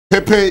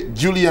Pepe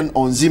Julian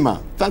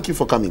Onzima, thank you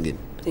for coming in.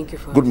 Thank you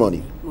for Good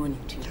morning. Morning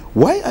to you.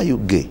 Why are you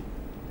gay?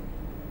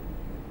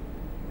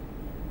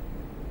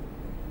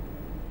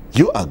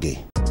 You are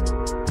gay.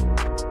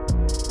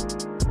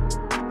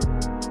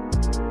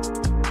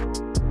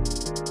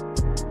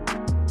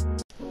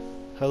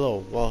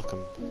 Hello,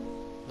 welcome.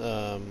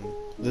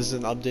 This is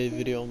an update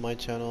video on my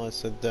channel. I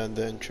said that in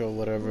the intro,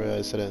 whatever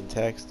I said in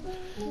text.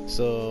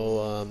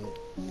 So,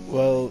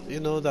 well, you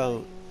know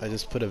that I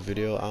just put a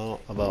video out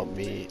about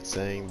me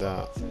saying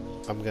that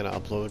I'm gonna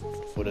upload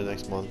for the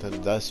next month,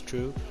 and that's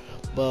true,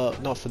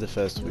 but not for the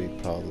first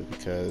week probably,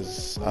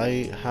 because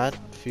I had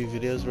a few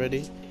videos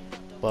ready,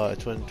 but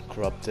it went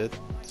corrupted.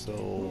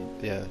 So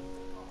yeah,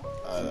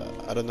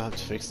 I don't know how to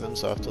fix them,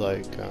 so I have to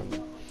like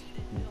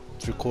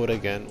record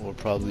again, or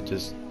probably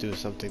just do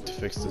something to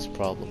fix this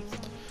problem.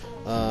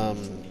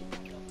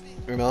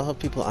 And I'll have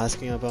people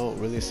asking about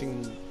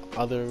releasing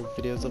other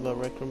videos about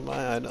Rec Room.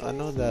 I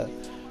know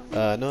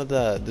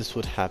that this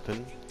would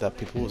happen, that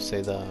people will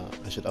say that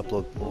I should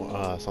upload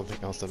more something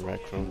else than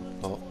Rec Room,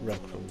 not Rec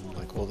Room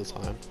like all the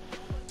time.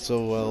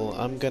 So well,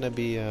 I'm gonna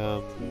be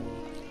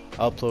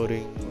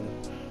uploading,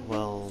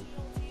 well,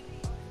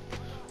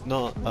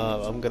 no,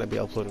 I'm gonna be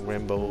uploading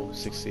Rainbow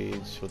Six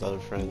Siege with other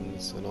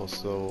friends, and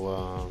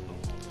also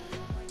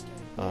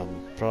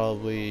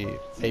probably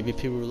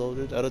AVP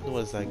Reloaded. I don't know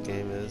what that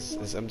game is.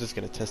 I'm just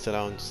gonna test it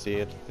out and see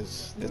it.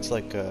 It's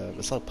like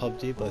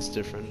PUBG, but it's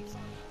different.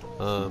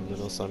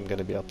 And also I'm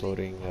gonna be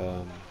uploading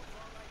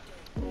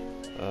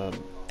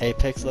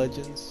Apex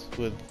Legends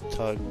with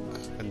Tug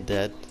and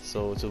Dead,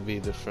 so it will be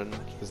different.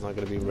 It's not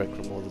gonna be Rec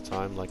Room all the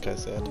time, like I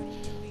said.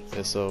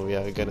 And so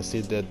yeah, you're gonna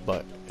see Dead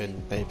but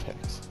in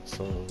Apex.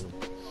 So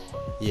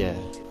yeah,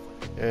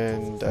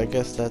 and I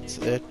guess that's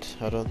it.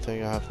 I don't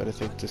think I have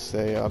anything to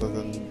say other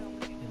than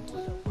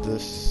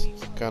this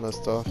kind of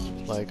stuff.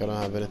 Like, I don't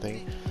have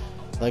anything.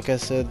 Like I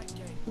said,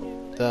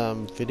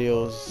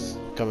 videos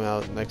coming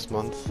out next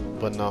month,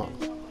 but not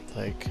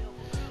like,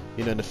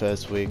 you know, in the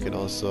first week, and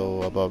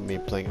also about me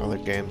playing other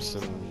games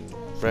and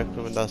Rec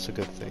Room, and that's a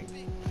good thing.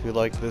 If you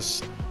like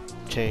this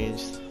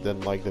change,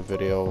 then like the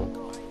video,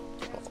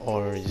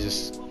 or you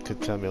just could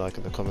tell me like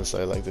in the comments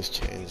that I like this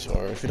change,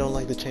 or if you don't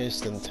like the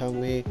change, then tell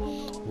me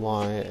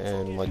why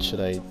and what should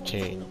I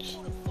change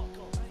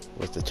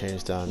with the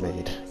change that I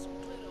made.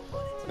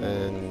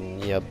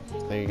 And yep,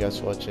 thank you guys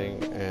for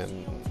watching,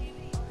 and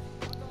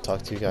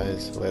talk to you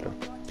guys later.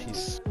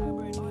 Peace.